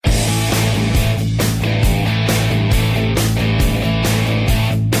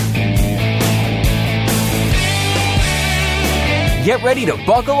Get ready to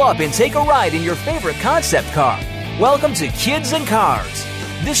buckle up and take a ride in your favorite concept car. Welcome to Kidz and Karz.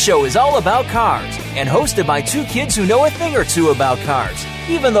 This show is all about cars and hosted by two kids who know a thing or two about cars,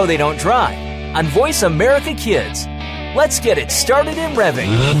 even though they don't drive. On Voice America Kids. Let's get it started and revving.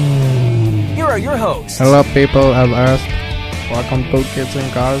 Here are your hosts. Hello people, I'm Earth. Welcome to Kidz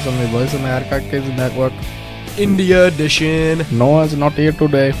and Karz on the Voice America Kids Network. India edition. Noah is not here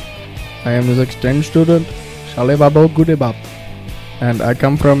today. I am his exchange student, Shale Babo Gudebab. And I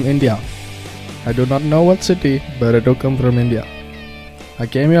come from India. I do not know what city, but I do come from India. I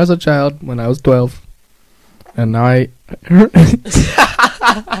came here as a child when I was 12. And now I...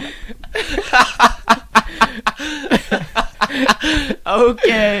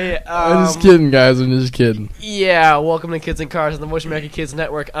 Okay. I'm just kidding, guys. I'm just kidding. Yeah, welcome to Kidz and Karz on the Voice America Kids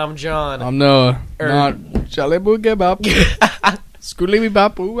Network. I'm John. I'm Noah. Not Shale Babo Schooly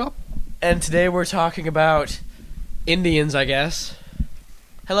Babo. And today we're talking about Indians, I guess.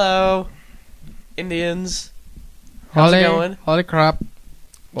 Hello, Indians. How's it going? Holy crap.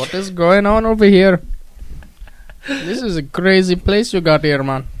 What is going on over here? This is a crazy place you got here,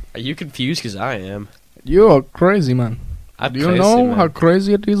 man. Are you confused? Because I am. You are crazy, man. I'm Do you crazy, know man. how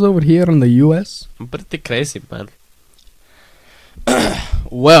crazy it is over here in the U.S.? I'm pretty crazy, man.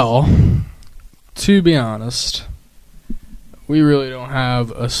 Well, to be honest, we really don't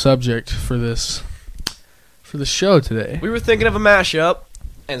have a subject for the show today. We were thinking of a mashup,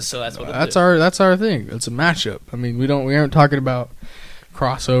 and so that's what That's our thing. It's a mashup. I mean, we aren't talking about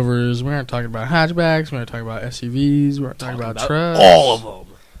crossovers. We aren't talking about hatchbacks. We aren't talking about SUVs. We aren't talking about trucks. all of them.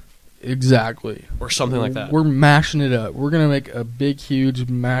 Exactly. Or something like that. We're mashing it up. We're going to make a big, huge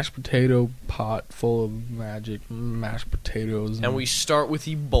mashed potato pot full of magic mashed potatoes. And we start with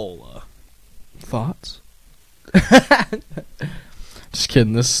Ebola. Thoughts? Just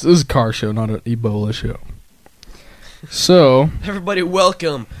kidding. This is a car show, not an Ebola show. So, Everybody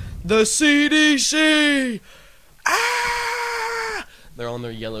welcome the CDC! Ah! They're all in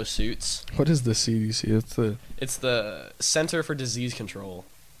their yellow suits. what is the CDC? It's the Center for Disease Control.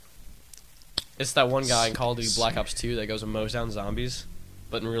 It's that one guy in Call of Duty Black Ops 2 that goes and mows down zombies.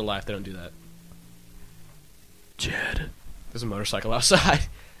 But in real life, they don't do that. Jed. There's a motorcycle outside.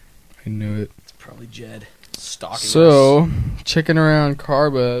 I knew it. It's probably Jed stalking us. So, checking around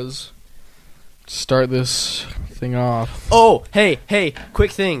Carbuzz. Start this thing off. Oh, hey,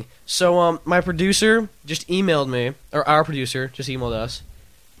 quick thing. So, my producer just emailed me, or our producer just emailed us.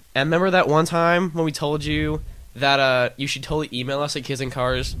 And remember that one time when we told you that you should totally email us at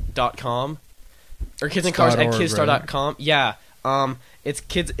kidsandcars.com? Or kidsandcars at kidstar.com? Right? Yeah. It's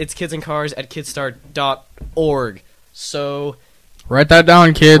kidsandcars at kidstar.org. So... Write that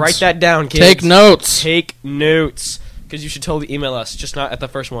down, kids. Write that down, kids. Take notes. Take notes. Because you should totally email us, just not at the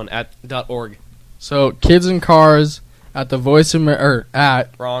first one, at .org. So, Kids and Cars at the Voice America,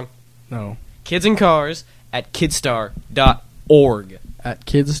 at... Wrong. No. Kids and Cars at kidstar.org. At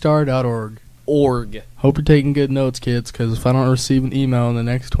kidstar.org. Org. Hope you're taking good notes, kids, because if I don't receive an email in the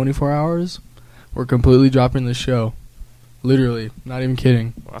next 24 hours, we're completely dropping the show. Literally. Not even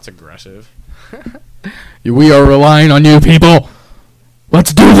kidding. Well, that's aggressive. We are relying on you, people.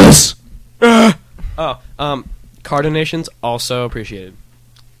 Let's do this. Car donations also appreciated.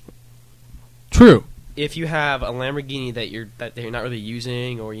 True. If you have a Lamborghini that you're not really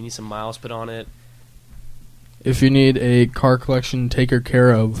using, or you need some miles put on it. If you need a car collection taken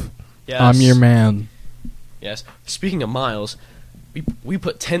care of, Yes. I'm your man. Yes. Speaking of miles, we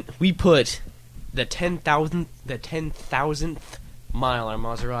put the 10,000th mile on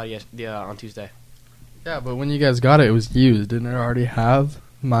Maserati on Tuesday. Yeah, but when you guys got it, it was used. Didn't it already have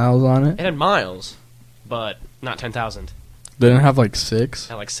miles on it? It had miles, but not 10,000. Didn't it have like 6? It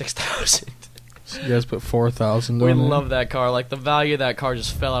had like 6,000. So you guys put 4,000 on We it? love that car. Like, the value of that car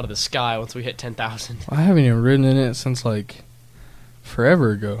just fell out of the sky once we hit 10,000. I haven't even ridden in it since like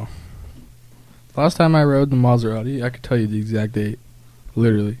forever ago. Last time I rode the Maserati, I could tell you the exact date.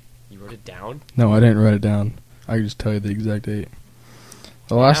 Literally. You wrote it down? No, I didn't write it down. I can just tell you the exact date.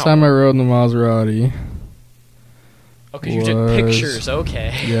 The last Wow. time I rode in the Maserati... Oh, because you did pictures.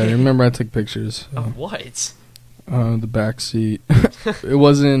 Okay. Yeah, I remember I took pictures. Of what? The back seat. It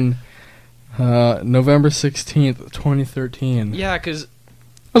was in November 16th, 2013. Yeah, because...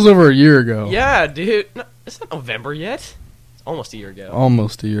 That was over a year ago. Yeah, dude. No, it's not November yet. It's almost a year ago.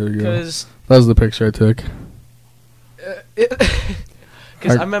 Almost a year ago. Because... That was the picture I took.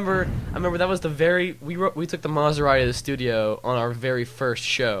 Because I remember that was the very... We took the Maserati to the studio on our very first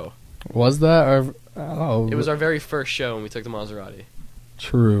show. Was that our... Oh. It was our very first show when we took the Maserati.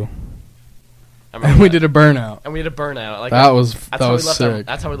 True. And we did a burnout. And we did a burnout. Like that was sick.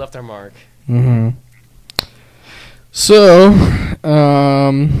 That's how we left our mark. Mm-hmm. So,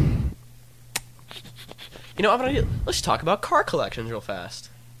 You know, let's talk about car collections real fast.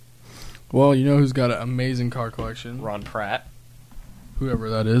 well, you know who's got an amazing car collection? Ron Pratt. Whoever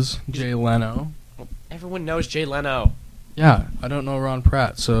that is. Jay Leno. Everyone knows Jay Leno. Yeah, I don't know Ron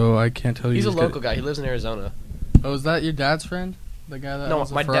Pratt, so I can't tell you. He's a local guy. He lives in Arizona. Oh, is that your dad's friend? The guy that owns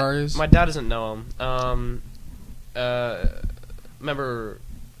the my Ferraris? my dad doesn't know him. Remember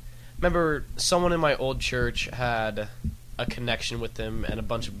someone in my old church had a connection with him, and a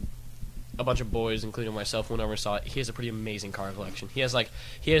bunch of boys, including myself, went over and saw it. He has a pretty amazing car collection. He has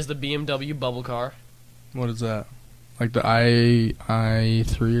the BMW bubble car. What is that? Like the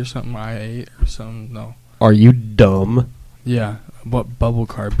i3 or something? i8 or something? No. Are you dumb? Yeah. What bubble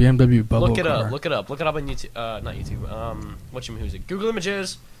car? BMW bubble car. Look it up. Look it up on YouTube. Not YouTube. Who's it? Google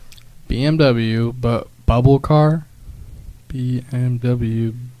Images. BMW, but bubble car?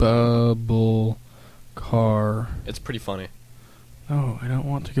 BMW bubble car. It's pretty funny. No, I don't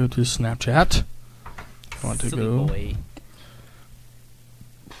want to go to Snapchat. I want to Silly go. boy.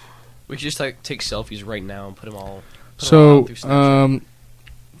 We could just take selfies right now and put them all. So, through Snapchat.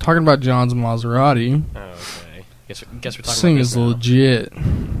 talking about John's Maserati. Oh, okay. Guess we're talking This thing about is this now. legit.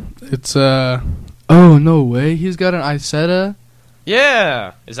 It's oh no way, he's got an Isetta,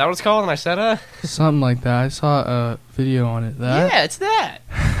 Yeah, is that what it's called? An Isetta? something like that. I saw a video on it. That Yeah, it's that.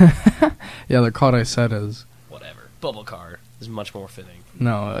 yeah, they're called Isettas. Whatever. Bubble car is much more fitting.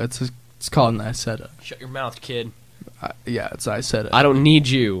 No, it's called an Isetta. Shut your mouth, kid. Yeah, it's Isetta. I don't need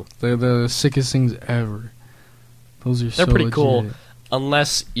you. They're the sickest things ever. Those are They're so pretty legit. cool.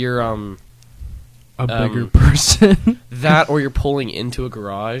 Unless you're A bigger person. that, or you're pulling into a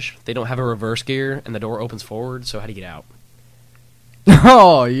garage. They don't have a reverse gear, and the door opens forward. So how do you get out?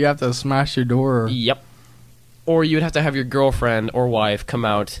 Oh, you have to smash your door. Yep. Or you would have to have your girlfriend or wife come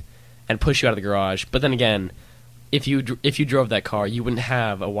out and push you out of the garage. But then again, if you drove that car, you wouldn't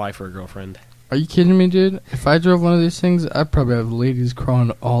have a wife or a girlfriend. Are you kidding me, dude? If I drove one of these things, I'd probably have ladies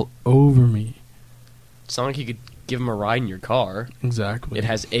crawling all over me. It's not like you could give them a ride in your car. Exactly. It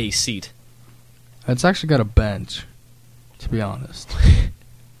has a seat. It's actually got a bench, to be honest.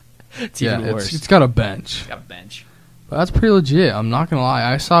 It's even worse. It's got a bench. Got a bench. But that's pretty legit. I'm not gonna lie.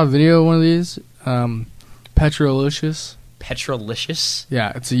 I saw a video of one of these. Petrolicious. Petrolicious?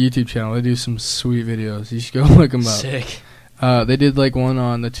 Yeah, it's a YouTube channel. They do some sweet videos. You should go look them up. Sick. They did like one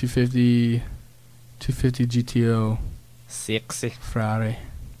on the 250 GTO Sexy. Ferrari,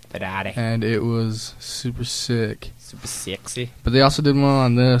 Ferrari. and it was super sick. Super sexy. But they also did one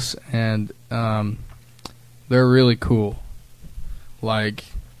on this, and they're really cool. Like,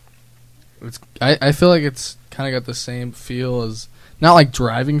 I feel like it's kind of got the same feel as, not like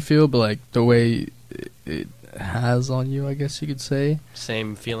driving feel, but like the way it has on you, I guess you could say.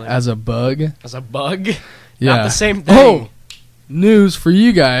 Same feeling. As a bug. As a bug? Yeah. Not the same thing. Oh! News for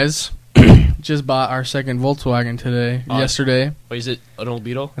you guys. Just bought our second Volkswagen today, yesterday. Wait, is it an old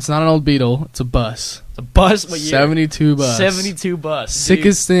Beetle? It's not an old Beetle, it's a bus. A bus? What year? 72 bus. 72 bus.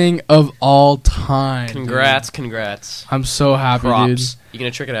 Sickest thing of all time. Congrats, dude. congrats. I'm so happy, Props. You gonna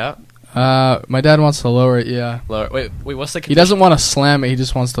trick it out? dude. My dad wants to lower it, yeah. Lower. Wait, what's the He condition? doesn't want to slam it, he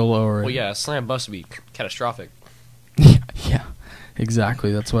just wants to lower it. Well, yeah, a slam bus would be catastrophic. Yeah,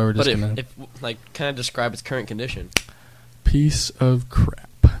 exactly. That's why we're just But gonna... if kind of describe its current condition. Piece of crap.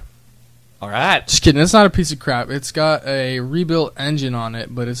 All right. Just kidding. It's not a piece of crap. It's got a rebuilt engine on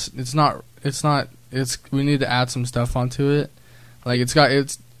it, but it's we need to add some stuff onto it. Like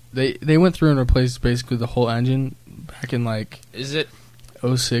they went through and replaced basically the whole engine back in like Is it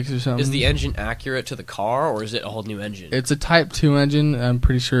 06 or something. is the engine accurate to the car, or is it a whole new engine? It's a Type 2 engine. I'm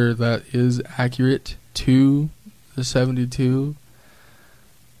pretty sure that is accurate to the 72.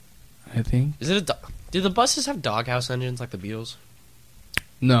 I think. Is it do the buses have doghouse engines like the Beetles?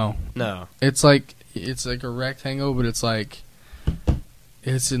 No. No. It's like a rectangle, but it's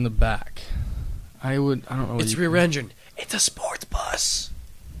in the back. I don't know. It's rear engine. It's a sports bus.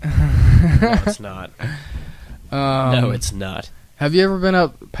 No, it's not. No, it's not. Have you ever been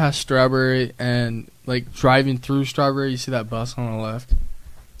up past Strawberry and like driving through Strawberry? You see that bus on the left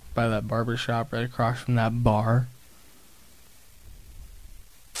by that barber shop right across from that bar.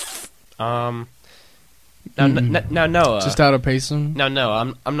 No. Just out of Payson.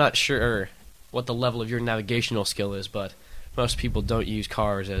 No. I'm not sure what the level of your navigational skill is, but most people don't use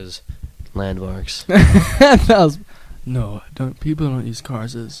cars as landmarks. People don't use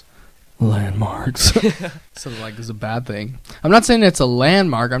cars as landmarks. So like it's a bad thing. I'm not saying it's a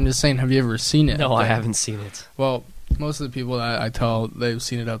landmark. I'm just saying, have you ever seen it? No, I haven't seen it. Well, most of the people that I tell, they've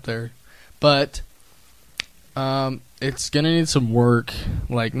seen it up there, but it's gonna need some work.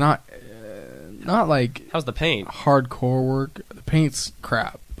 Like not not like How's the paint? hardcore work. The paint's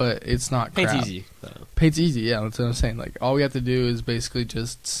crap, but it's not crap. Paint's easy, though. Paint's easy, yeah, that's what I'm saying. Like, all we have to do is basically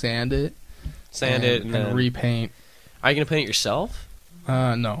just sand it. And then repaint. Are you going to paint it yourself?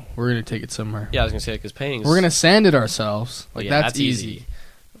 No, we're going to take it somewhere. Yeah, I was going to say, because painting's... We're going to sand it ourselves. Like, yeah, that's easy.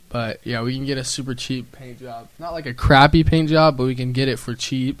 But, yeah, we can get a super cheap paint job. Not like a crappy paint job, but we can get it for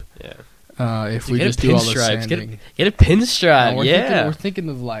cheap. Yeah. If we just do all the sanding. Get a pinstripe, We're thinking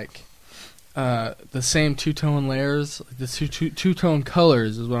of, like, the same two-tone layers. Like the two-tone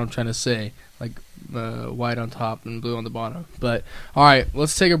colors is what I'm trying to say. Like, white on top and blue on the bottom. But, all right,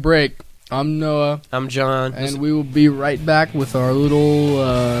 let's take a break. I'm Noah. I'm John. And we will be right back with our little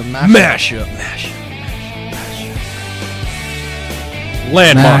mashup.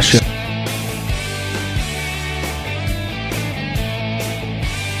 Landmarks.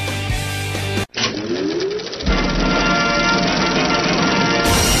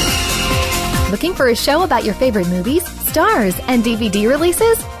 Looking for a show about your favorite movies, stars, and DVD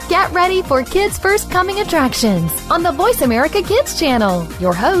releases? Get ready for Kids' First Coming attractions on the Voice America Kids channel.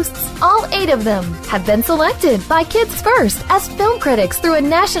 Your hosts, all 8 of them, have been selected by Kids First as film critics through a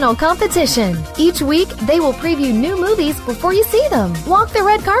national competition. Each week, they will preview new movies before you see them, walk the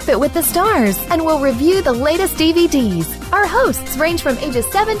red carpet with the stars, and will review the latest DVDs. Our hosts range from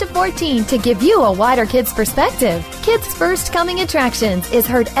ages 7 to 14 to give you a wider kids' perspective. Kids' First Coming Attractions is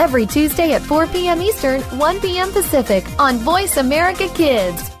heard every Tuesday at 4 p.m. Eastern, 1 p.m. Pacific on Voice America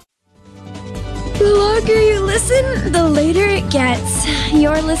Kids. The longer you listen, the later it gets.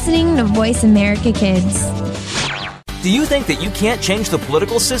 You're listening to Voice America Kids. Do you think that you can't change the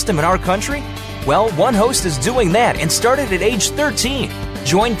political system in our country? Well, one host is doing that and started at age 13.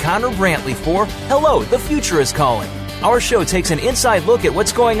 Join Connor Brantley for Hello, the Future is Calling. Our show takes an inside look at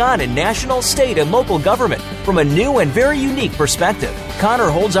what's going on in national, state, and local government from a new and very unique perspective. Connor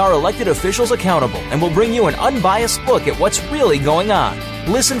holds our elected officials accountable and will bring you an unbiased look at what's really going on.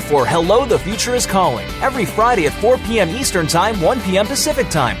 Listen for Hello, the Future is Calling every Friday at 4 p.m. Eastern Time, 1 p.m. Pacific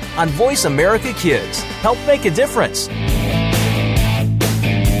Time on Voice America Kids. Help make a difference.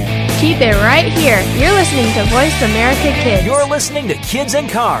 Keep it right here. You're listening to Voice America Kids. You're listening to Kids and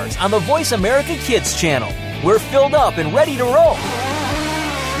Cars on the Voice America Kids channel. We're filled up and ready to roll.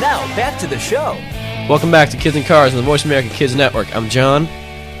 Now, back to the show. Welcome back to Kids and Cars on the Voice America Kids Network. I'm John.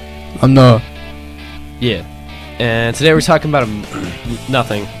 I'm Noah. Yeah. And today we're talking about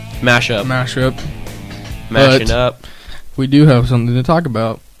nothing. Mashup. Mashing up. We do have something to talk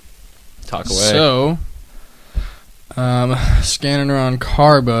about. Talk away. So, scanning around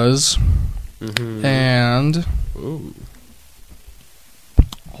Karz, and... Ooh.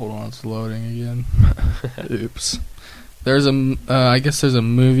 Hold on, it's loading again. Oops. There's I guess there's a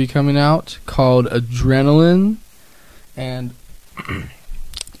movie coming out called Adrenaline, and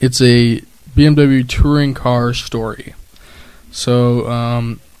it's a BMW touring car story.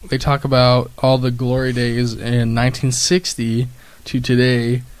 So they talk about all the glory days in 1960 to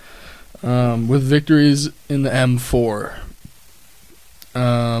today, with victories in the M4.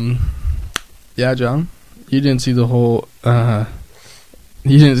 Yeah, John, you didn't see the whole.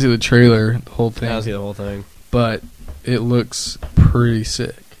 You didn't see the trailer, the whole thing. I didn't see the whole thing, but it looks pretty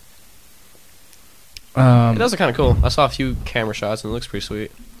sick. It does look kind of cool. I saw a few camera shots and it looks pretty sweet.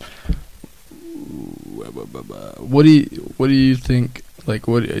 What do you think? Like,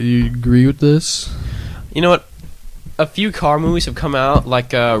 do you agree with this? You know what? A few car movies have come out,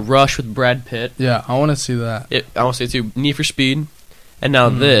 like Rush with Brad Pitt. Yeah, I want to see that. I want to see it too. Need for Speed, and now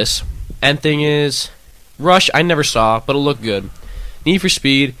this. And thing is, Rush I never saw, but it looked good. Need for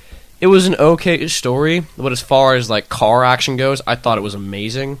Speed, it was an okay story, but as far as like car action goes, I thought it was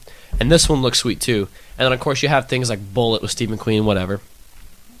amazing. And this one looks sweet too. And then of course you have things like Bullet with Steve McQueen, whatever.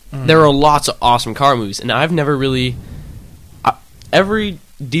 There are lots of awesome car movies, and I've never really every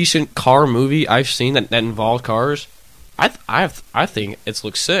decent car movie I've seen that involved cars, I think it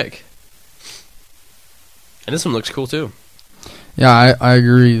looks sick. And this one looks cool too. Yeah, I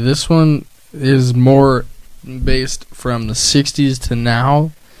agree. This one is more based from the 60s to now,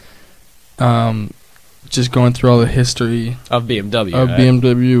 just going through all the history of BMW,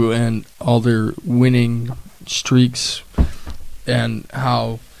 BMW and all their winning streaks, and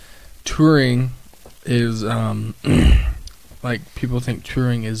how touring is like people think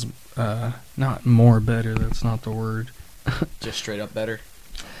touring is not more better. That's not the word. Just straight up better.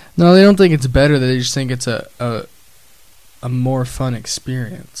 No, they don't think it's better. They just think it's a more fun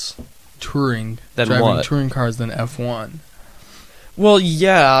experience. Driving touring cars than F1. Well,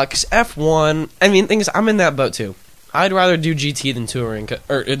 yeah, because F1. I mean, thing is, I'm in that boat too. I'd rather do GT than touring,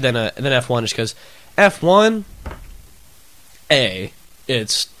 or than F1, just because F1,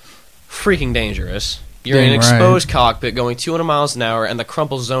 it's freaking dangerous. You're in Dang an right. exposed cockpit going 200 miles an hour, and the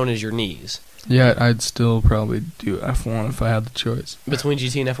crumple zone is your knees. Yeah, I'd still probably do F1 if I had the choice. Between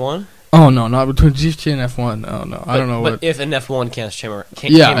GT and F1? Oh no, not between GT and F1. Oh no, I don't know but what. if an F1 chance came around,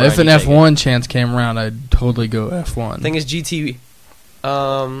 Yeah, if an you take it. F1 chance came around, I'd totally go F1. Thing is, GT,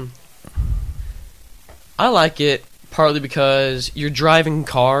 I like it partly because you're driving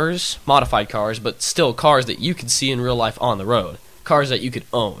cars, modified cars, but still cars that you could see in real life on the road, cars that you could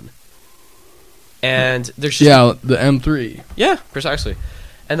own. And there's just, Yeah, the M3. yeah, precisely.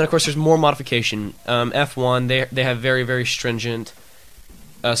 And then of course there's more modification. F1 they have very, very stringent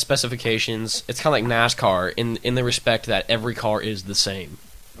specifications. It's kind of like NASCAR in the respect that every car is the same.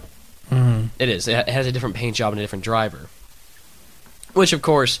 Mm-hmm. It is. It has a different paint job and a different driver, which of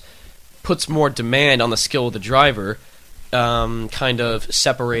course puts more demand on the skill of the driver, kind of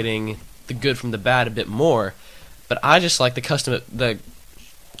separating the good from the bad a bit more. But I just like the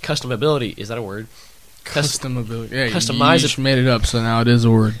customability. Is that a word? Customability. Yeah, customize you it- just made it up, so now it is a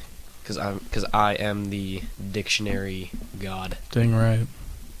word. Because I am the dictionary god. Dang right.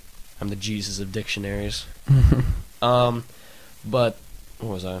 I'm the Jesus of dictionaries. But what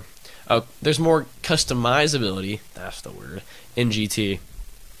was I? Oh, there's more customizability. That's the word in GT.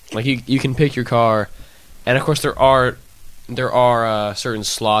 Like you can pick your car, and of course there are certain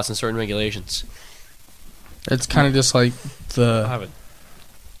slots and certain regulations. It's kind of just like I the. have it.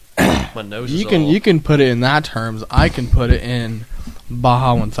 My nose. You is can all- you can put it in that terms. I can put it in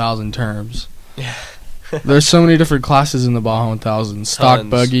Baja 1000 terms. Yeah. There's so many different classes in the Baja 1000. Stock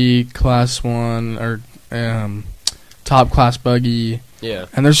Tons. buggy, class 1, or top class buggy. Yeah.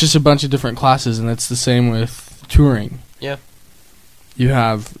 And there's just a bunch of different classes, and it's the same with touring. Yeah. You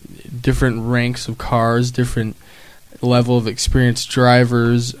have different ranks of cars, different level of experienced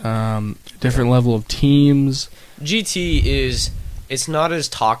drivers, different level of teams. GT it's not as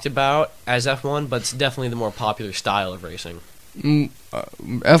talked about as F1, but it's definitely the more popular style of racing.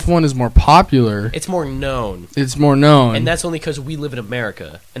 F1 is more popular. It's more known. It's more known. And that's only because we live in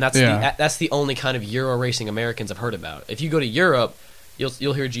America, and Yeah. that's the only kind of Euro racing Americans have heard about. If you go to Europe,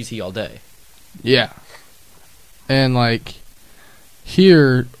 you'll hear GT all day. Yeah. And like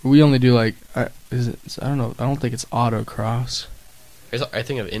here we only do like I don't know. I don't think it's autocross. I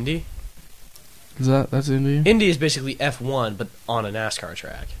think of Indy. Is that's Indy? Indy is basically F1, but on a NASCAR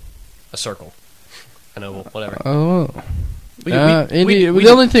track, a circle. I know, whatever. Oh. We Indy. we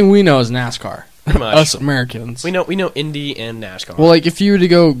The only thing we know is NASCAR. pretty much. Us Americans. We know Indy and NASCAR. Well, like if you were to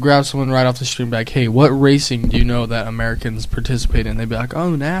go grab someone right off the street and be like, "Hey, what racing do you know that Americans participate in?" They'd be like,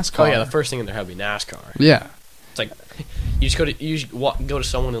 "Oh, NASCAR." oh yeah, the first thing in there had to be NASCAR. Yeah. It's like you just go to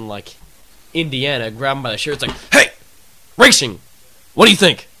someone in like Indiana, grab them by the shirt. It's like, hey, racing. What do you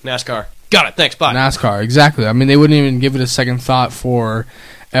think? NASCAR. Got it. Thanks. Bye. NASCAR, exactly. I mean, they wouldn't even give it a second thought for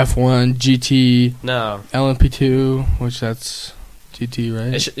F1, GT, No, LMP2, which that's GT,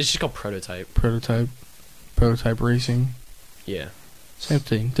 right? it's just called prototype. Prototype racing. Yeah, Same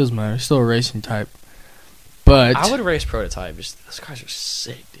thing. Doesn't matter. Still a racing type. But I would race prototype. Just those cars are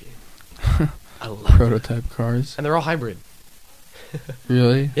sick, dude. I love them. prototype cars. And they're all hybrid.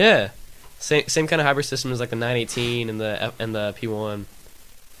 Really? Yeah, same kind of hybrid system as like the 918 and the P1.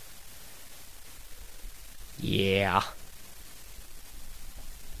 Yeah.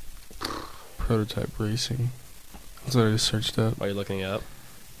 Prototype racing. That's what I just searched up. While you're looking it up.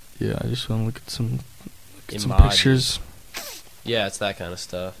 Yeah, I just want to look at some Embodied. pictures. Yeah, it's that kind of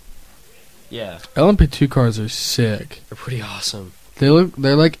stuff. Yeah, LMP2 cars are sick. they're pretty awesome. They're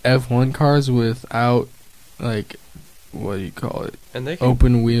like F1 cars without like what do you call it? And they can,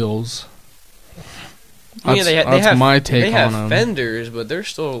 Open wheels. yeah, That's have my take they have on them. fenders, but they're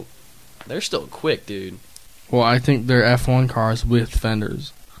still quick, dude. Well, I think they're F1 cars with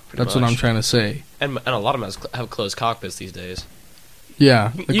fenders. Pretty That's what I'm much. trying to say. And a lot of them have closed cockpits these days.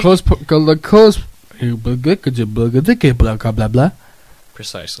 Yeah, the You- close, blah blah blah.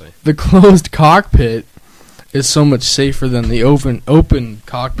 Precisely. The closed cockpit is so much safer than the open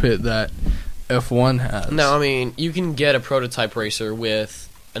cockpit that F1 has. No, I mean you can get a prototype racer with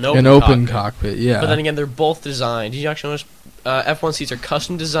an an open open cockpit, yeah. But then again, they're both designed. Did you actually notice? F1 seats are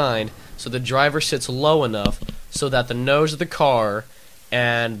custom designed so the driver sits low enough so that the nose of the car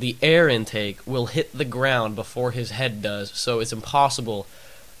and the air intake will hit the ground before his head does. So it's impossible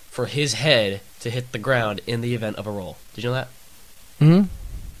for his head to hit the ground in the event of a roll. Did you know that?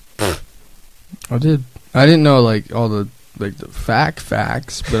 I did. I didn't know like all the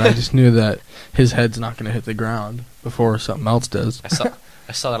facts, but I just knew that his head's not going to hit the ground before something else does.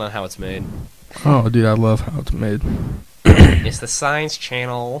 I saw that on How It's Made. Oh, dude, I love how it's made. It's the Science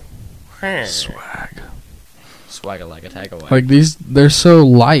Channel. Swag. Swagger like a tag away. Like they're so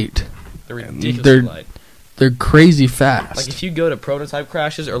light. They're ridiculously light. They're crazy fast. Like, if you go to prototype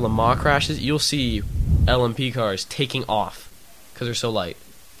crashes or Le Mans crashes, you'll see LMP cars taking off because they're so light.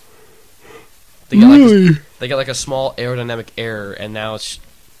 They got like a small aerodynamic error, and now it's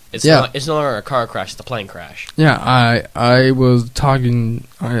no longer a car crash; it's a plane crash. Yeah, I was talking.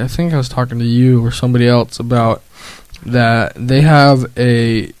 I think I was talking to you or somebody else about that. They have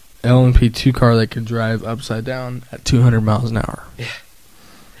a LMP2 car that can drive upside down at 200 miles an hour. Yeah,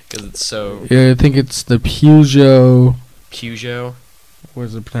 because it's so. Yeah, I think it's the Peugeot. What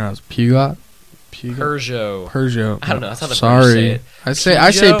is it pronounced? Peugeot. Peugeot. I don't know. That's how the Sorry. French say it. I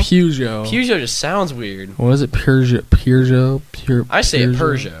say Peugeot. Peugeot just sounds weird. What is it? Peugeot. I say it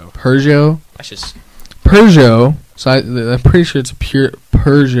Peugeot. Peugeot. That's just Peugeot. So I'm pretty sure it's a pure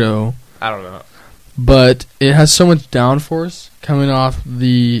Peugeot. I don't know. But it has so much downforce coming off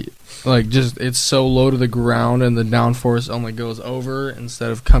the it's so low to the ground, and the downforce only goes over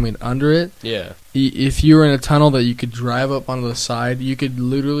instead of coming under it. Yeah. If you were in a tunnel that you could drive up onto the side, you could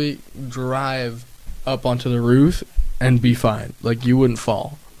literally drive up onto the roof and be fine. Like, you wouldn't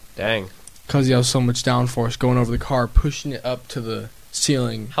fall. Dang. Because you have so much downforce going over the car, pushing it up to the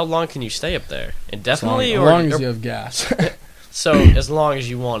ceiling. How long can you stay up there? Indefinitely? As long as you have gas. So, as long as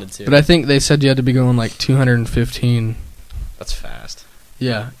you wanted to. But I think they said you had to be going like 215. That's fast.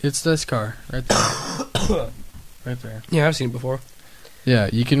 Yeah, it's this car right there. Right there. Yeah, I've seen it before. Yeah,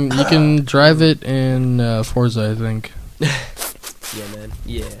 you can drive it in Forza, I think. Yeah, man.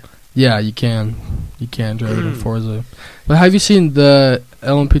 Yeah. Yeah, you can. You can drive it in Forza. But have you seen the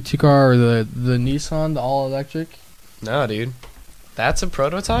LMP2 car or the Nissan, the all-electric? No, dude. That's a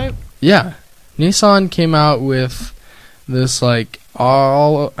prototype? Yeah. Nissan came out with this, I'm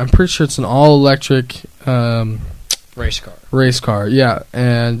pretty sure it's an all-electric race car, yeah.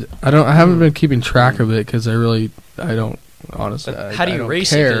 And I haven't been keeping track of it because I don't, honestly. But how do you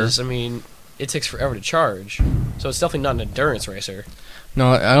race it? Because, I mean, it takes forever to charge. So it's definitely not an endurance racer.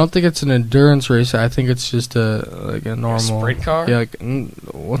 No, I don't think it's an endurance racer. I think it's just a normal sprint car. Yeah,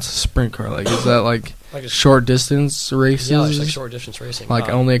 what's a sprint car like? Is that like a short distance races? Yeah, it's like short distance racing. Like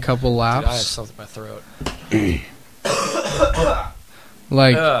only a couple laps. Dude, I have something in my throat.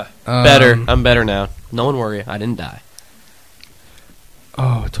 Better. I'm better now. No one worry. I didn't die.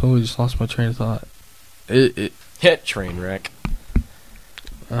 Oh, I totally just lost my train of thought. It hit train wreck.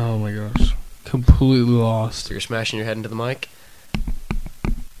 Oh my gosh, completely lost. So you're smashing your head into the mic.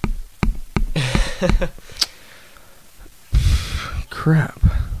 Crap.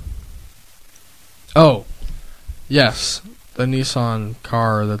 Oh, yes, the Nissan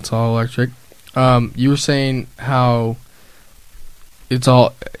car that's all electric. You were saying how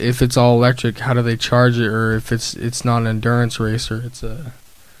if it's all electric, how do they charge it? Or if it's not an endurance racer,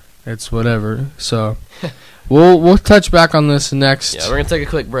 it's whatever. So we'll touch back on this next. Yeah, we're gonna take a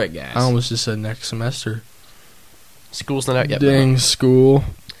quick break, guys. I almost just said next semester. School's not out yet. Dang, school.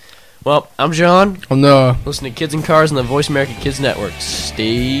 Well, I'm John. I'm Noah. Listen to Kids and Cars on the Voice America Kids Network.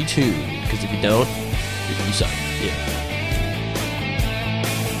 Stay tuned, because if you don't, you suck. Yeah.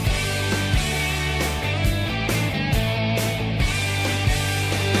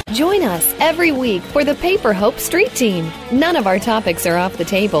 Join us every week for the Paper Hope Street Team. None of our topics are off the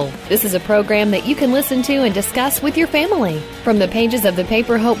table. This is a program that you can listen to and discuss with your family. From the pages of the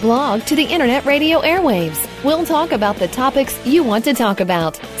Paper Hope blog to the internet radio airwaves, we'll talk about the topics you want to talk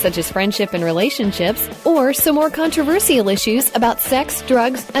about, such as friendship and relationships, or some more controversial issues about sex,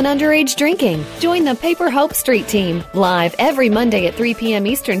 drugs, and underage drinking. Join the Paper Hope Street Team live every Monday at 3 p.m.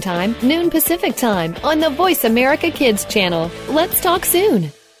 Eastern Time, noon Pacific Time on the Voice America Kids channel. Let's talk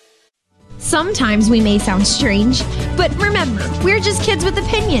soon. Sometimes we may sound strange, but remember, we're just kids with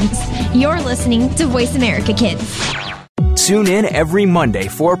opinions. You're listening to Voice America Kids. Tune in every Monday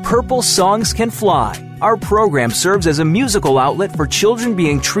for Purple Songs Can Fly. Our program serves as a musical outlet for children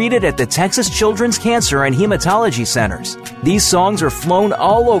being treated at the Texas Children's Cancer and Hematology Centers. These songs are flown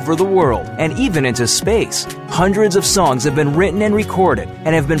all over the world and even into space. Hundreds of songs have been written and recorded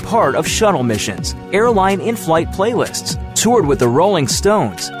and have been part of shuttle missions, airline in-flight playlists, toured with the Rolling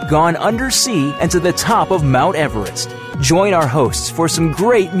Stones, gone undersea and to the top of Mount Everest. Join our hosts for some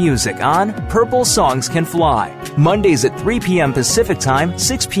great music on Purple Songs Can Fly, Mondays at 3 p.m. Pacific Time,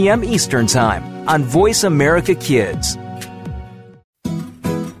 6 p.m. Eastern Time on Voice America Kids.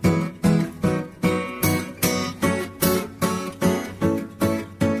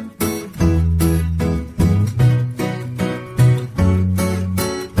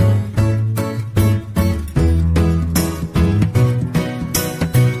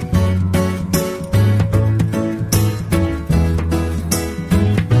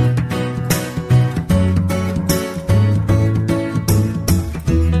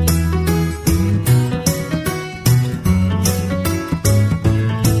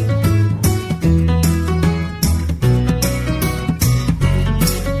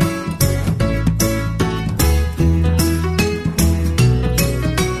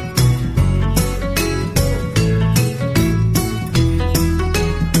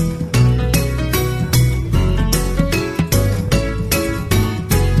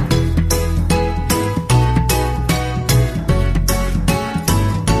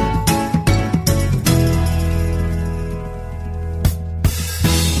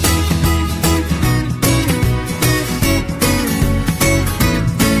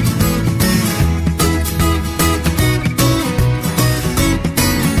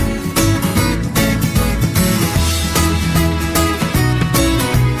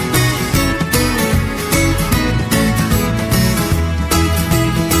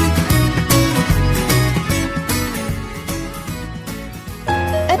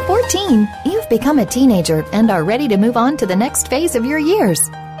 become a teenager and are ready to move on to the next phase of your years.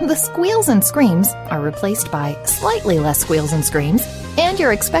 The squeals and screams are replaced by slightly less squeals and screams, and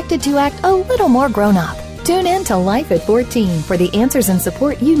you're expected to act a little more grown up. Tune in to Life at 14 for the answers and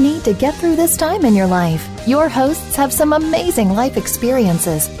support you need to get through this time in your life. Your hosts have some amazing life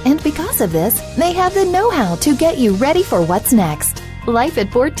experiences, and because of this, they have the know-how to get you ready for what's next. Life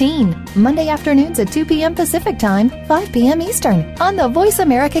at 14, Monday afternoons at 2 p.m. Pacific Time, 5 p.m. Eastern, on the Voice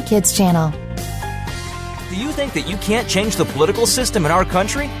America Kids channel. Do you think that you can't change the political system in our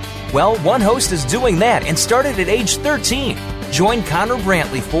country? Well, one host is doing that and started at age 13. Join Connor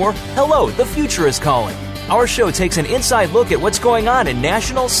Brantley for Hello, the Future is Calling. Our show takes an inside look at what's going on in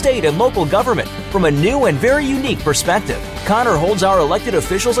national, state, and local government from a new and very unique perspective. Connor holds our elected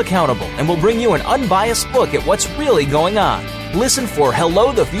officials accountable and will bring you an unbiased look at what's really going on. Listen for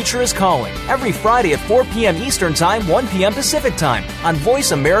Hello, the Future is Calling every Friday at 4 p.m. Eastern Time, 1 p.m. Pacific Time on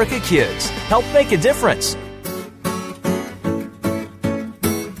Voice America Kids. Help make a difference.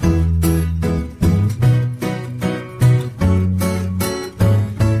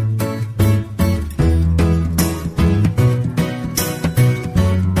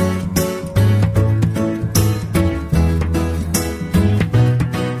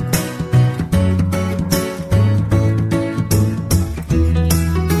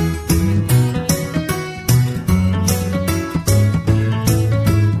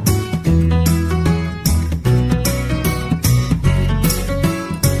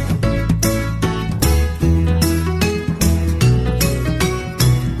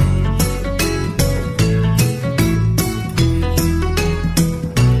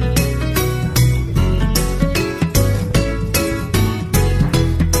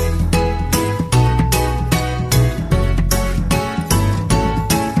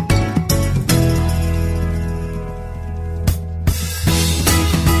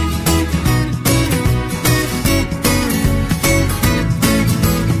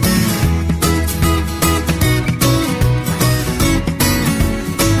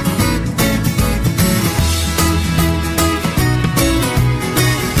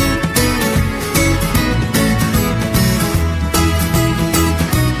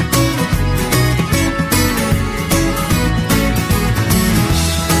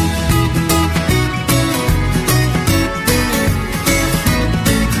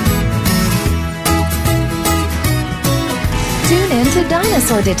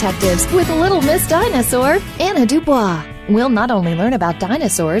 Dinosaur Detectives with Little Miss Dinosaur, Anna Dubois. We'll not only learn about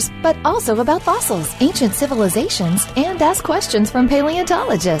dinosaurs, but also about fossils, ancient civilizations, and ask questions from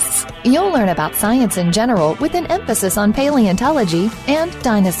paleontologists. You'll learn about science in general with an emphasis on paleontology and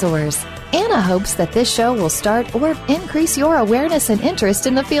dinosaurs. Anna hopes that this show will start or increase your awareness and interest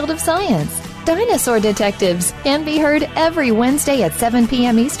in the field of science. Dinosaur Detectives can be heard every Wednesday at 7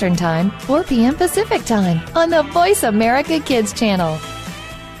 p.m. Eastern Time, 4 p.m. Pacific Time on the Voice America Kids channel.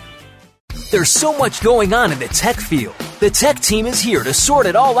 There's so much going on in the tech field. The tech team is here to sort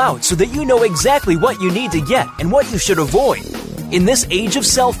it all out so that you know exactly what you need to get and what you should avoid. In this age of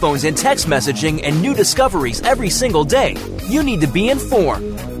cell phones and text messaging and new discoveries every single day, you need to be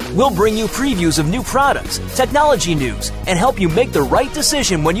informed. We'll bring you previews of new products, technology news, and help you make the right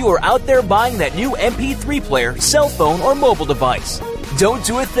decision when you are out there buying that new MP3 player, cell phone, or mobile device. Don't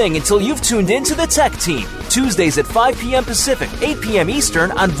do a thing until you've tuned into the Tech Team, Tuesdays at 5 p.m. Pacific, 8 p.m.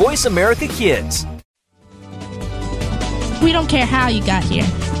 Eastern on Voice America Kids. We don't care how you got here.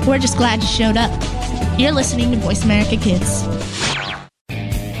 We're just glad you showed up. You're listening to Voice America Kids.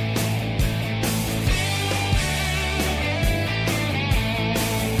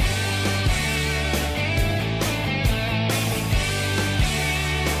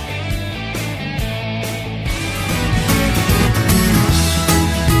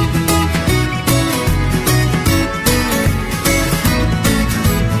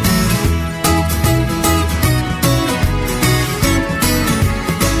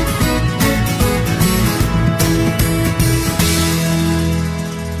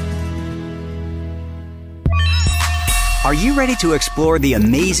 Are you ready to explore the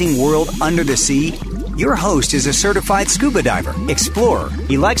amazing world under the sea? Your host is a certified scuba diver, explorer.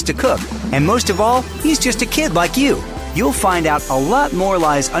 He likes to cook, and most of all, he's just a kid like you. You'll find out a lot more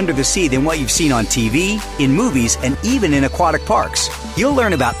lies under the sea than what you've seen on TV, in movies, and even in aquatic parks. You'll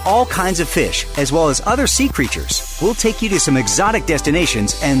learn about all kinds of fish, as well as other sea creatures. We'll take you to some exotic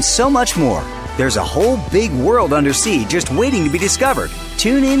destinations and so much more. There's a whole big world under sea just waiting to be discovered.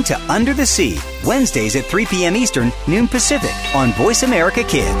 Tune in to Under the Sea, Wednesdays at 3 p.m. Eastern, noon Pacific, on Voice America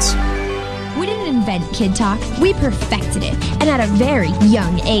Kids. We didn't invent Kid Talk, we perfected it, and at a very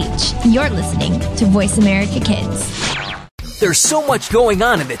young age. You're listening to Voice America Kids. There's so much going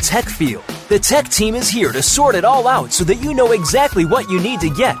on in the tech field. The tech team is here to sort it all out so that you know exactly what you need to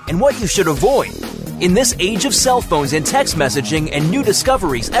get and what you should avoid. In this age of cell phones and text messaging and new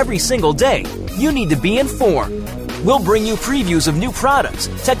discoveries every single day, you need to be informed. We'll bring you previews of new products,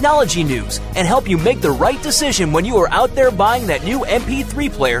 technology news, and help you make the right decision when you are out there buying that new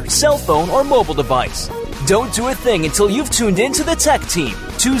MP3 player, cell phone, or mobile device. Don't do a thing until you've tuned into the Tech Team.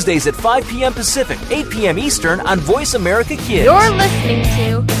 Tuesdays at 5 p.m. Pacific, 8 p.m. Eastern on Voice America Kids. You're listening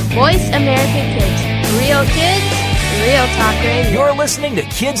to Voice America Kids. Real kids, real talk radio. You're listening to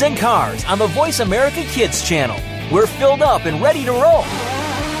Kids and Cars on the Voice America Kids channel. We're filled up and ready to roll.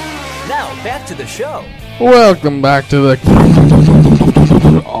 Now, back to the show. Welcome back to the...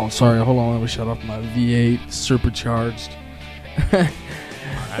 Oh, sorry. Hold on. Let me shut off my V8 supercharged.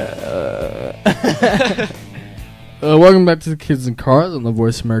 Welcome back to the Kids and Cars on the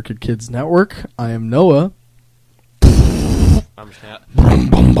Voice America Kids Network. I am Noah.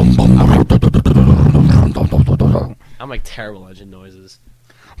 I'm like terrible engine noises.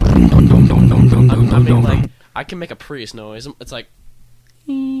 I mean, like, I can make a Prius noise. It's like...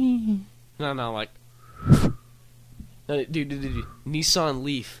 No, like... No, dude. Nissan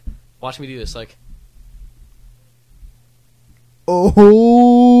Leaf. Watch me do this, like...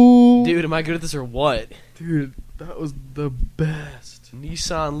 Oh! Dude, am I good at this or what? Dude, that was the best.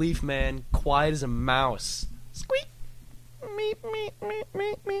 Nissan Leaf, man. Quiet as a mouse. Squeak!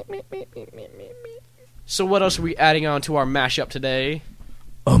 So what else are we adding on to our mashup today?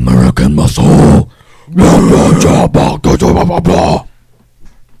 American Muscle! Yes.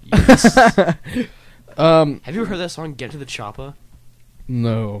 Have you heard that song, Get to the Choppa?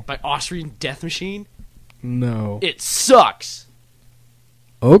 No. By Austrian Death Machine? No. It sucks!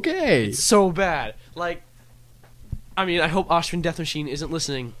 Okay. It's so bad. Like, I mean, I hope Austrian Death Machine isn't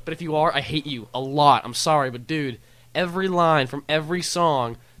listening, but if you are, I hate you a lot. I'm sorry, but dude, every line from every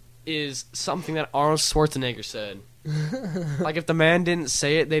song is something that Arnold Schwarzenegger said. Like, if the man didn't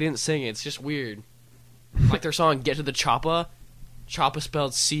say it, they didn't sing it. It's just weird. Like their song, Get to the Choppa. Choppa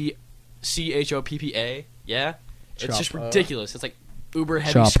spelled C-H-O-P-P-A. Yeah? It's just ridiculous. It's like uber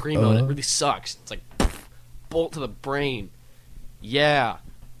heavy screamo, and it really sucks. It's like, bolt to the brain. Yeah.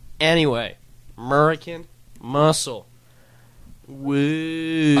 Anyway, American Muscle.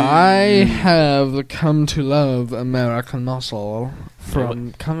 Woo. I have come to love American Muscle.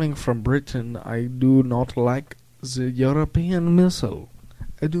 Coming from Britain, I do not like the European Muscle.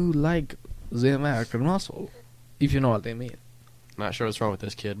 I do like the American Muscle, if you know what I mean. Not sure what's wrong with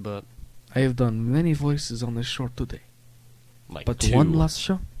this kid, but... I have done many voices on this show today. Like but two. One last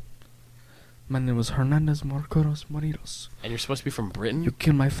show. My name is Hernandez Marcoros Moriros. And you're supposed to be from Britain? You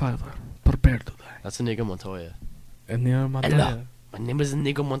killed my father. Prepare to die. That's Inigo Montoya. Inigo Montoya. Hello. My name is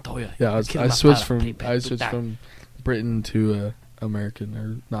Inigo Montoya. Yeah, I switched from Britain to American,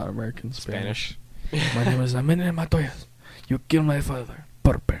 or not American, Spanish. My name is Inigo Montoya. You killed my father.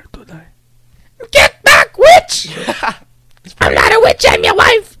 Prepare to die. Get back, witch! I'm not a witch, I'm your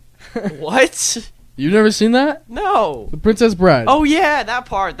wife! What? You've never seen that? No. The Princess Bride. Oh yeah, that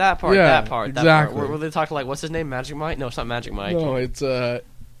part. Yeah, exactly. Where they talk to, like, what's his name? Magic Mike? No, it's not Magic Mike. No, it's the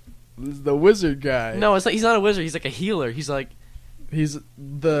wizard guy. No, it's like he's not a wizard. He's like a healer. He's like he's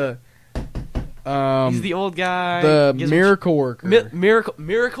the he's the old guy. The miracle worker.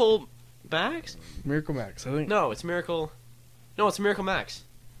 Miracle Max? Miracle Max, I think. No, it's Miracle. No, it's Miracle Max.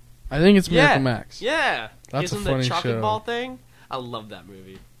 I think it's Miracle Max. Yeah. That's a Gives him funny the chocolate show. ball thing. I love that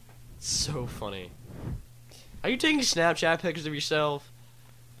movie. It's so funny. Are you taking Snapchat pictures of yourself?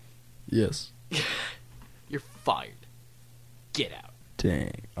 Yes. You're fired. Get out.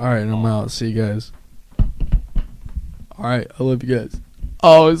 Dang. Alright, I'm out. See you guys. Alright, I love you guys.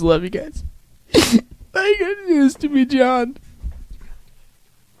 Always love you guys. Why you gonna do this to me, John?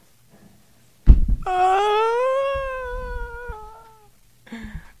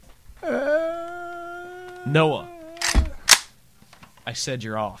 Noah. I said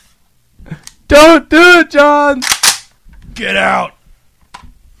you're off. Don't do it, John! Get out!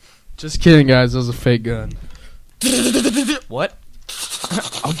 Just kidding, guys. That was a fake gun. What?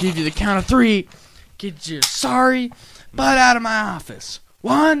 I'll give you the count of 3. Get your sorry butt out of my office.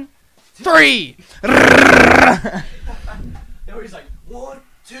 1, 3. Now he's like, 1,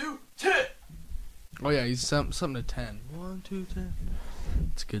 2, 10. Oh yeah, he's something to 10. 1, 2, 10.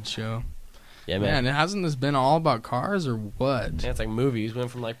 It's a good show. Yeah, Man, hasn't this been all about cars or what? Yeah, it's like movies. Went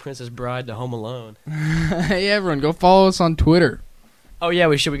from like Princess Bride to Home Alone. Hey everyone, go follow us on Twitter. Oh yeah,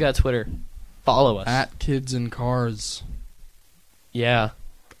 we should. We got Twitter. Follow us. At Kids and Cars. Yeah.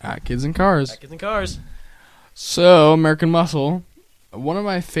 At Kids and Cars. At Kids and Cars. So, American Muscle. One of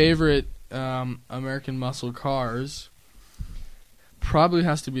my favorite American Muscle cars probably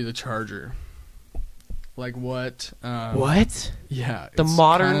has to be the Charger. Like what? What? Yeah. The it's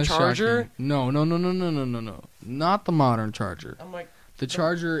modern kinda Charger? shocking. No. Not the modern Charger. I'm like, The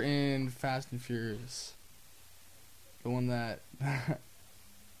Charger in Fast and Furious. The one that I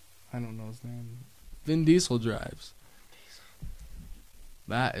don't know his name. Vin Diesel drives.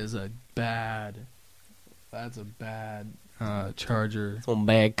 That's a bad Charger. some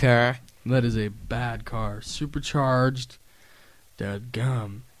bad car. That is a bad car. Supercharged. Dead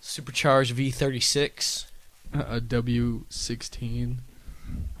gum. Supercharged V36. A W16.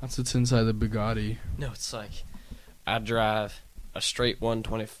 That's what's inside the Bugatti. No, it's like I drive a straight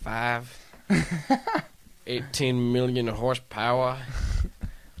 125. 18 million horsepower.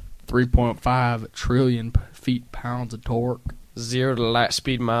 3.5 trillion feet-pounds of torque. 0 to light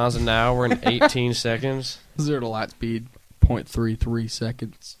speed miles an hour in 18 seconds. 0 to light speed, 0.33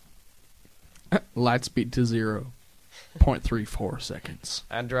 seconds. Light speed to 0, 0.34 seconds.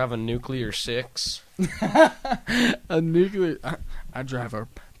 I drive a nuclear 6. A nuclear... I drive a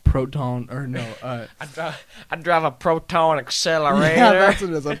proton... Or no, I drive a proton accelerator. yeah, that's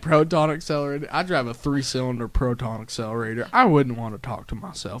what it is, a proton accelerator. I drive a 3-cylinder proton accelerator. I wouldn't want to talk to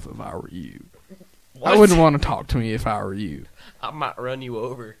myself if I were you. What? I wouldn't want to talk to me if I were you. I might run you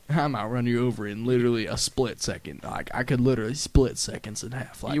over. I might run you over in literally a split second. Like, I could literally split seconds in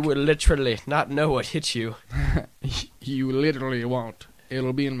half. Like, You would literally not know what hit you. you literally won't.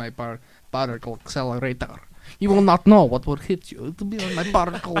 It'll be in my particle accelerator. You will not know what will hit you. It'll be in my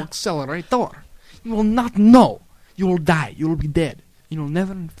particle accelerator. You will not know. You will die. You will be dead. You will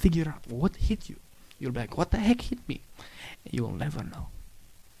never figure out what hit you. You'll be like, what the heck hit me? You will never know.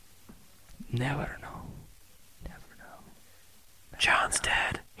 Never know. Never know. John's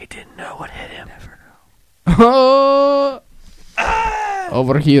dead. He didn't know what hit him. Never know.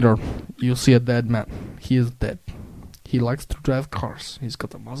 Over here, you see a dead man. He is dead. He likes to drive cars. He's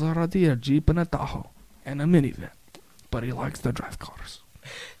got a Maserati, a Jeep, and a Tahoe, and a minivan. But he likes to drive cars.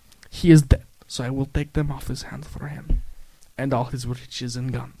 He is dead, so I will take them off his hands for him. And all his riches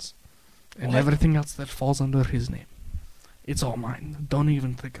and guns. And What? everything else that falls under his name. It's all mine. Don't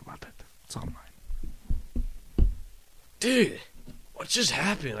even think about it. It's all mine. Dude, what just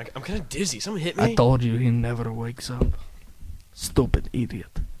happened? Like, I'm kind of dizzy. Someone hit me? I told you he never wakes up. Stupid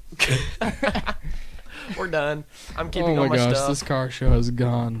idiot. We're done. I'm keeping Oh all my my gosh, stuff. this car show has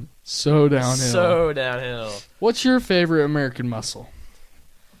gone so downhill. So downhill. What's your favorite American muscle?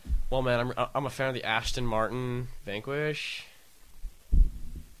 Well, man, I'm a fan of the Aston Martin Vanquish.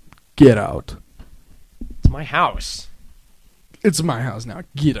 Get out. It's my house. It's my house now.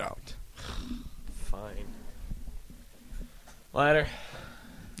 Get out. Fine. Later.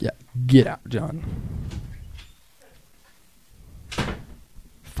 Yeah, get out, John.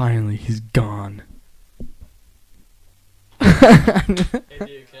 Finally, he's gone. Hey, dude,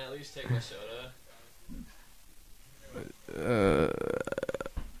 can I at least take my soda?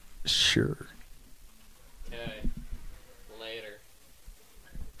 Sure. Okay. Later.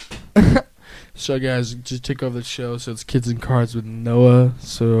 So, guys, just take over the show. So, it's Kids and Karz with Noah.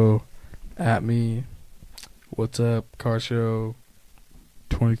 So, at me. What's up? Car show.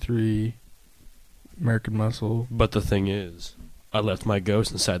 23. American Muscle. But the thing is, I left my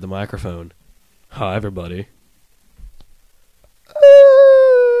ghost inside the microphone. Hi, everybody.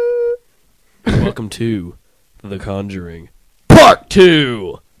 Welcome to The Conjuring Part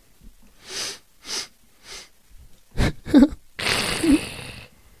 2.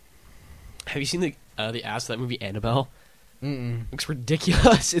 Have you seen the ads for that movie Annabelle? Mm-mm. Looks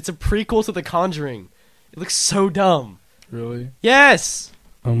ridiculous. It's a prequel to The Conjuring. It looks so dumb. Really? Yes.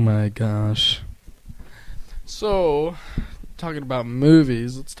 Oh my gosh. So, talking about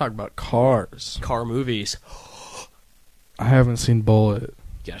movies, let's talk about cars. Car movies. I haven't seen Bullet.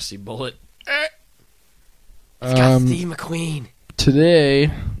 You gotta see Bullet. It's got Steve McQueen.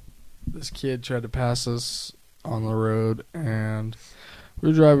 Today, this kid tried to pass us on the road, and we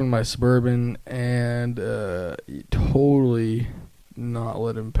were driving my Suburban, and he totally not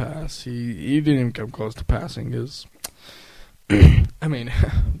let him pass. He didn't even come close to passing, because, I mean,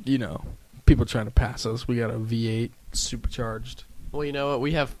 you know, people trying to pass us. We got a V8 supercharged. Well, you know what?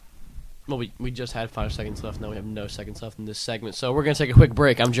 We just had 5 seconds left. Now we have no seconds left in this segment. So we're going to take a quick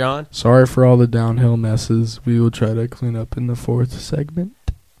break. I'm John. Sorry for all the downhill messes. We will try to clean up in the 4th segment.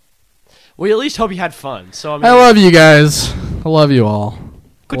 We at least hope you had fun. So I love you guys. I love you all.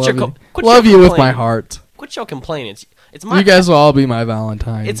 Love you with my heart. Quit your complaining. It's my You guys will all be my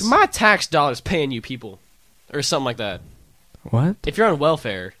Valentines. It's my tax dollars paying you people. Or something like that. What? If you're on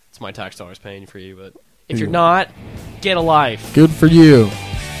welfare, it's my tax dollars paying for you. But if you're not, get a life. Good for you.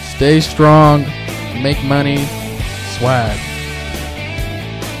 Stay strong. Make money. Swag.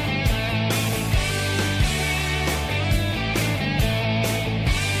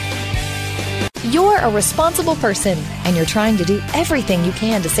 You're a responsible person, and you're trying to do everything you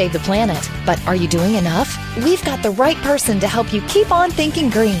can to save the planet. But are you doing enough? We've got the right person to help you keep on thinking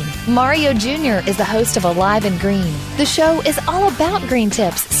green. Mario Jr. is the host of Alive and Green. The show is all about green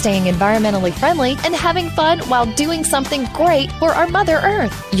tips, staying environmentally friendly, and having fun while doing something great for our Mother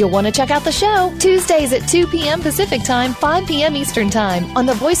Earth. You'll want to check out the show Tuesdays at 2 p.m. Pacific Time, 5 p.m. Eastern Time on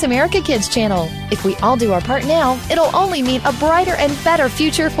the Voice America Kids channel. If we all do our part now, it'll only mean a brighter and better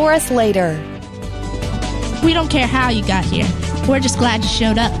future for us later. We don't care how you got here. We're just glad you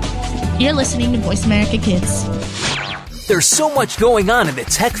showed up. You're listening to Voice America Kids. There's so much going on in the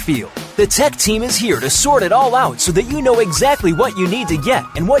tech field. The tech team is here to sort it all out so that you know exactly what you need to get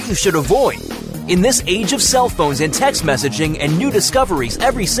and what you should avoid. In this age of cell phones and text messaging and new discoveries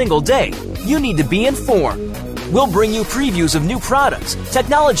every single day, you need to be informed. We'll bring you previews of new products,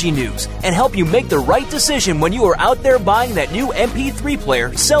 technology news, and help you make the right decision when you are out there buying that new MP3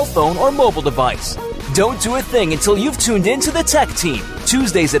 player, cell phone, or mobile device. Don't do a thing until you've tuned in to the Tech Team,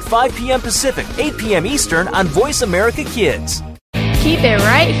 Tuesdays at 5 p.m. Pacific, 8 p.m. Eastern on Voice America Kids. Keep it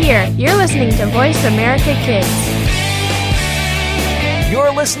right here. You're listening to Voice America Kids.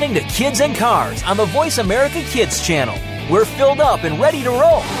 You're listening to Kids and Cars on the Voice America Kids channel. We're filled up and ready to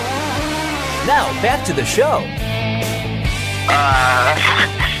roll. Now, back to the show.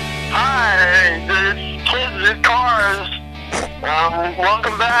 Hi, this is Kids and Cars.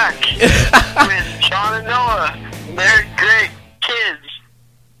 Welcome back with Sean and Noah. They're great kids.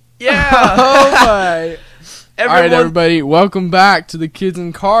 Yeah. Oh my. All right, everybody, welcome back to the Kids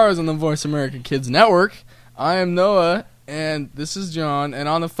and Cars on the Voice America Kids Network. I am Noah, and this is John, and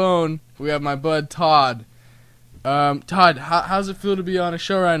on the phone, we have my bud, Todd. Todd, how's it feel to be on a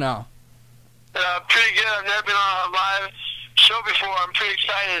show right now? Pretty good. I've never been on a live show before. I'm pretty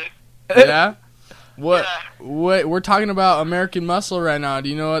excited. Yeah? What? We're talking about American Muscle right now. Do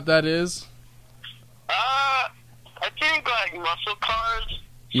you know what that is? I think like muscle cars.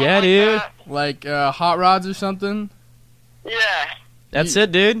 Yeah, dude. Like hot rods or something? Yeah. That's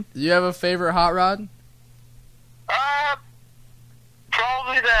it, dude. You have a favorite hot rod?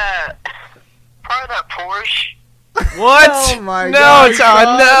 Probably that Porsche. What? Oh my no, gosh,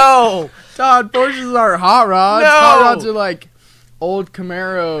 Todd, no. Todd, Porsches aren't hot rods. No. Hot rods are like old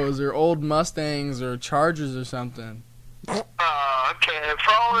Camaros or old Mustangs or Chargers or something. Oh, okay.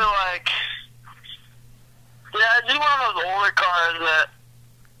 Probably like... Yeah, just one of those older cars that...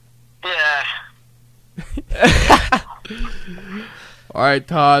 Yeah. All right,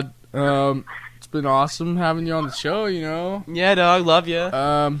 Todd. It's been awesome having you on the show, you know. Yeah, dog, love you.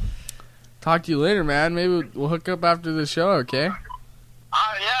 Talk to you later, man. Maybe we'll hook up after the show, okay? Yeah.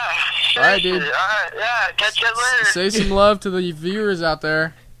 Sure. All right, dude. All right, yeah. Catch you later. Say some love to the viewers out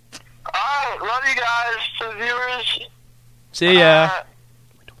there. All right. Love you guys. To the viewers. See ya.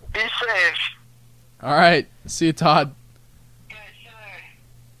 Be safe. All right. See you, Todd. Okay,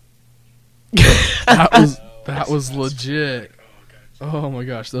 That was legit. Oh my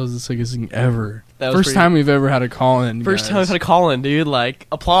gosh, that was the sickest thing ever. That was First time we've ever had a call in. First time I've guys. had a call in, dude. Like,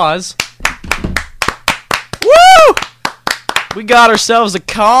 applause. Woo! We got ourselves a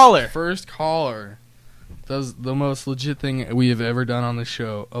caller. First caller. That was the most legit thing we have ever done on the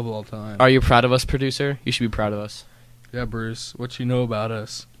show of all time. Are you proud of us, producer? You should be proud of us. Yeah, Bruce. What you know about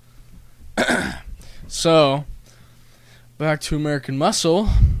us? So, back to American Muscle.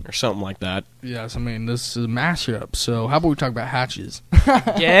 Or something like that. Yes, I mean, this is a mashup. So, how about we talk about hatches?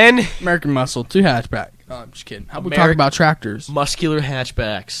 Again? American Muscle, 2 hatchback. Oh, I'm just kidding. How about we talk about tractors? Muscular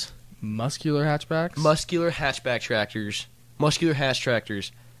hatchbacks. Muscular hatchbacks? Muscular hatchback tractors. Muscular hash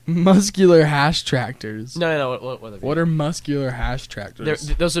tractors. Muscular hash tractors. No. What are muscular hash tractors?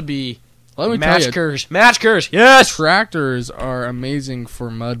 Those would be Let me tell you. matchkers. Matchkers, yes! Tractors are amazing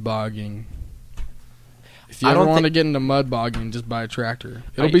for mud bogging. If you I ever don't want to think- get into mud bogging, just buy a tractor.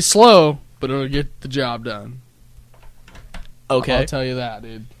 It'll be slow, but it'll get the job done. Okay. I'll tell you that,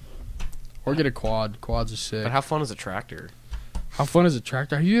 dude. Or get a quad. Quads are sick. But how fun is a tractor? How fun is a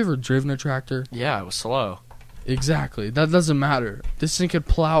tractor? Have you ever driven a tractor? Yeah, it was slow. Exactly. That doesn't matter. This thing could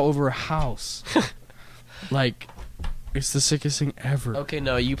plow over a house. Like, it's the sickest thing ever. Okay,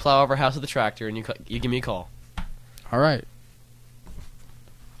 no, you plow over a house with a tractor and you give me a call. All right.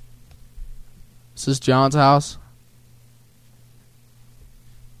 Is this John's house?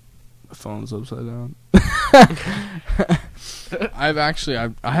 The phone's upside down. I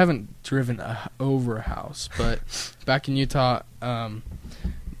haven't driven over a house, but back in Utah,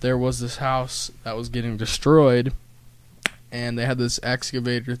 there was this house that was getting destroyed, and they had this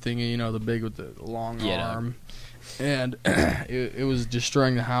excavator thingy, you know, the big with the long arm, and it was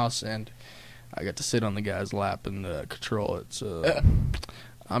destroying the house, and I got to sit on the guy's lap and control it. So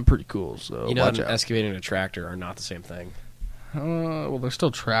I'm pretty cool, so You know, watch an out. excavator and a tractor are not the same thing. Well, they're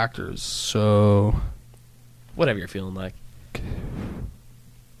still tractors, so Whatever you're feeling like. I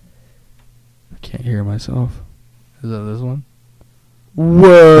can't hear myself. Is that this one?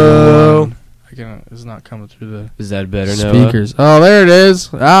 Whoa! It's not coming through the Is that better now? speakers. Oh, there it is.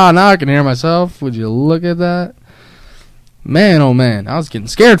 Ah, now I can hear myself. Would you look at that? Man, oh man, I was getting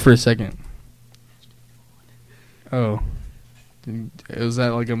scared for a second. Oh. Was that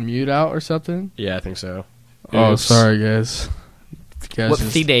like a mute out or something? Yeah, I think so. Oh, Oops. sorry, guys.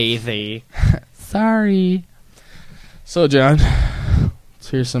 Whoopsie daisy. Sorry. So, John, let's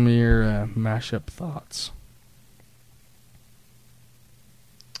hear some of your mashup thoughts.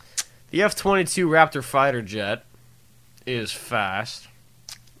 The F-22 Raptor fighter jet is fast.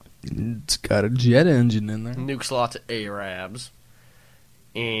 It's got a jet engine in there. Nukes lots of Arabs.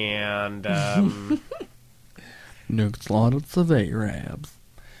 And, Nukes lots of Arabs.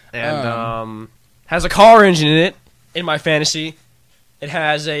 has a car engine in it, in my fantasy. It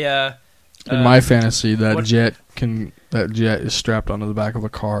has a, In my fantasy, that what- jet is strapped onto the back of a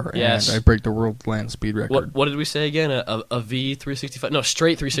car, Yes. and I break the world land speed record. what did we say again? A V365? No,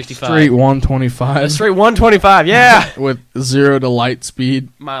 straight 365. Straight 125 Straight 125, yeah! with 0 to light speed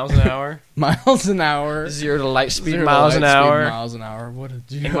Miles an hour. miles an hour. 0 to light speed 0 to miles an light speed hour. miles an hour. What a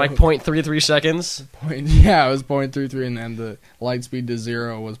joke. In like 0.33 seconds. Yeah, it was 0.33, and then the light speed to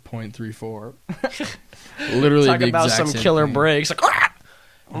 0 was 0.34. Literally, Talk the about exact some same killer thing. brakes. Like, ah!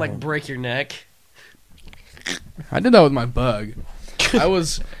 I'm like, break your neck. I did that with my bug. I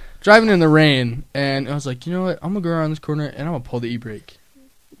was driving in the rain, and I was like, you know what? I'm gonna go around this corner, and I'm gonna pull the e-brake.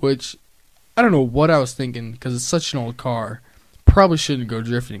 Which I don't know what I was thinking, because it's such an old car. Probably shouldn't go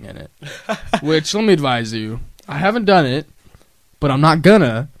drifting in it. Which, let me advise you, I haven't done it, but I'm not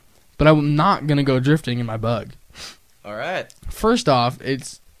gonna. But I'm not gonna go drifting in my bug. All right. First off,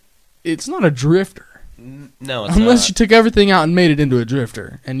 it's not a drifter. No, it's Unless not. you took everything out and made it into a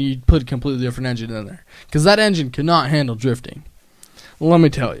drifter, and you put a completely different engine in there. Because that engine cannot handle drifting. Let me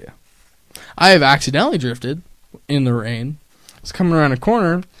tell you. I have accidentally drifted in the rain. I was coming around a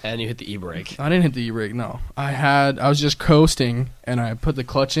corner. And you hit the e-brake. I didn't hit the e-brake, no. I was just coasting, and I put the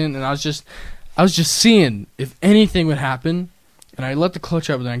clutch in, and I was just seeing if anything would happen. And I let the clutch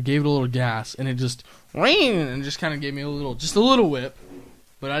up, and I gave it a little gas, and it just kind of gave me a little whip.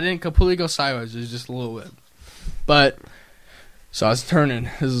 But I didn't completely go sideways. It was just a little whip. But, so I was turning.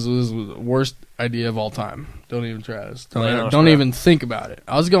 This was the worst idea of all time. Don't even try this. Don't even think about it.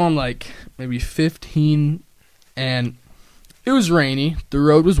 I was going like maybe 15, and it was rainy. The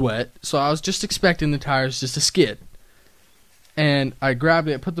road was wet. So I was just expecting the tires just to skid. And I grabbed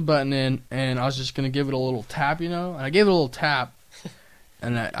it, put the button in, and I was just going to give it a little tap, And I gave it a little tap,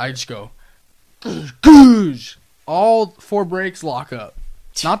 and I just go, goosh. All 4 brakes lock up.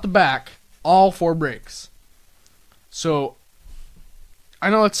 Not the back, all 4 brakes. So, I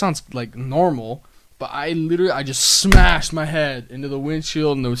know it sounds like normal, but I just smashed my head into the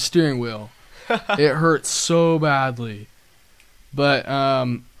windshield and the steering wheel. It hurt so badly. But,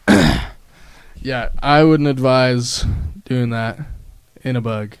 yeah, I wouldn't advise doing that in a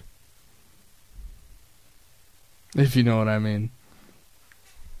bug. If you know what I mean.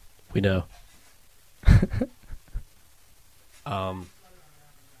 We know. I'm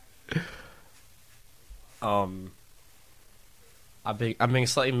being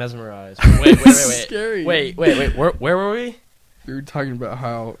slightly mesmerized. Wait. Scary. Wait. Where were we? We were talking about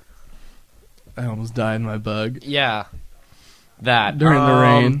how I almost died in my bug. Yeah. That. During the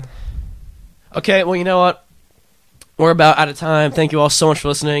rain. Okay, well, you know what? We're about out of time. Thank you all so much for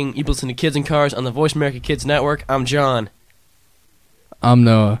listening. You've listened to Kidz and Karz on the Voice America Kids Network. I'm John. I'm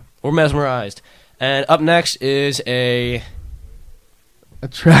Noah. We're mesmerized. And up next is a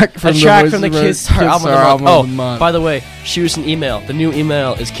track from the Kidstar album of the month. Oh, by the way, shoot us an email. The new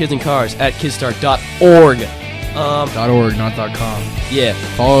email is kidsandcars@kidstar.org. .org, not .com. Yeah.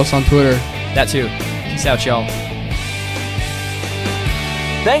 Follow us on Twitter. That too. Peace out, y'all.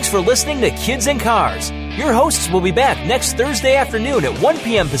 Thanks for listening to Kids and Cars. Your hosts will be back next Thursday afternoon at 1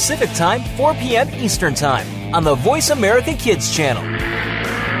 p.m. Pacific Time, 4 p.m. Eastern Time on the Voice America Kids channel.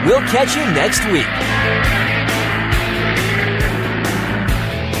 We'll catch you next week.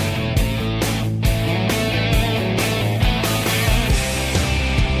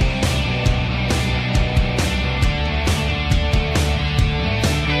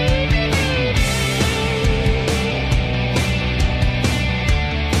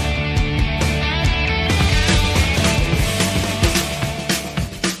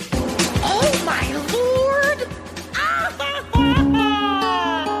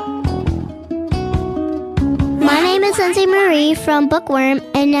 is Lindsay Marie from Bookworm,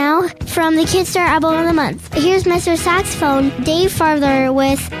 and now from the Kidz Star Album of the Month. Here's Mr. Saxophone, Dave Farther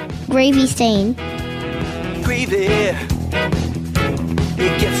with Gravy Stain. Gravy,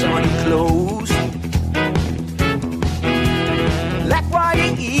 it gets on your clothes, like while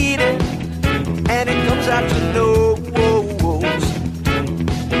you're eating, and it comes out your nose.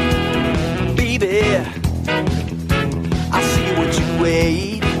 Baby, I see what you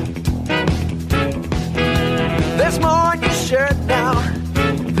weigh. There's more on your shirt now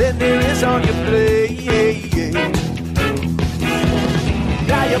than there is on your plate.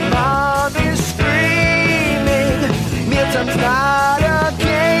 Now your mom is screaming, mealtime's not a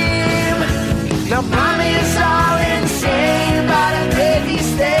game. Now mommy is all insane about a gravy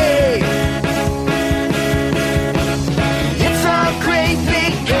stain. It's a great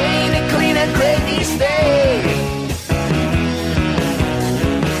big pain to clean a gravy stain.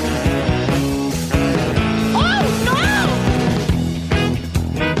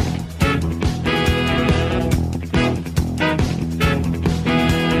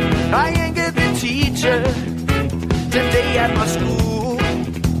 Today at my school,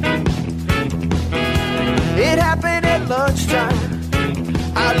 it happened at lunchtime.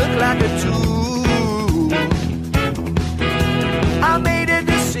 I look like a tool. I made a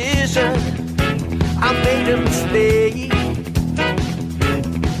decision, I made a mistake.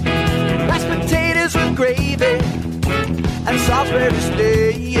 Mashed potatoes with gravy and Salisbury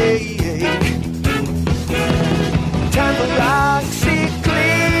steak. Time for Roxy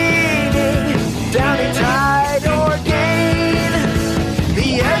cleaning down in Tide or Gain. The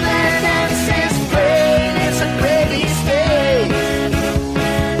evidence is plain, it's a gravy stain.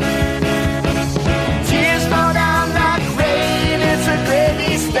 Tears fall down like rain, it's a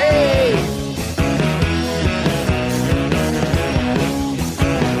gravy stain.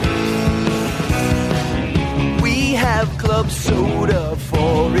 We have club soda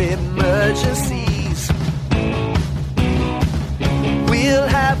for emergencies. We'll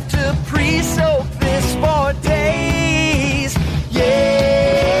have to pre-soak this for days.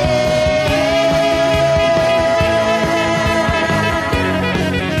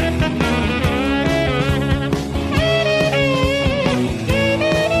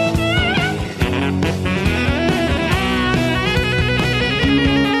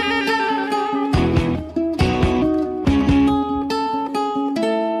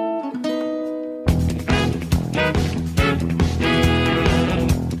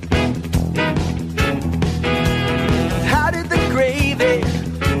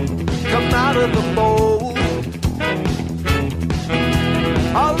 Of the bowl,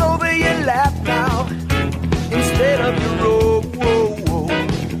 all over your lap now instead of your roll.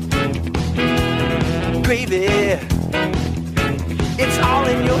 Gravy, it's all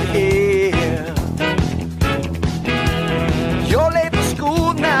in your hair. You're late for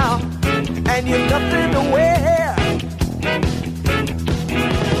school now and you're nothing to wear.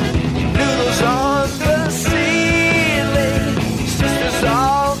 Noodles on the ceiling, sisters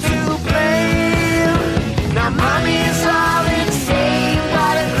all to blame. Now mommy's all insane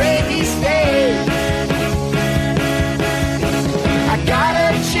by the gravy stain. I gotta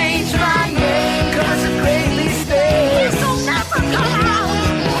change my name 'cause the gravy stain. This will never come out.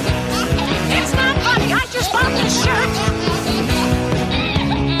 It's not funny, I just bought this shirt.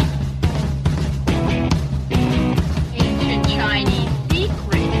 Ancient Chinese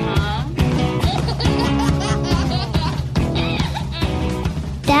secret, huh?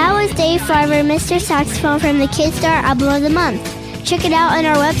 That was Dave Farver, Mr. Saxophone from the Kidz Star Album of the Month. Check it out on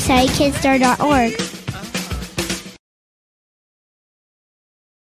our website, kidstar.org.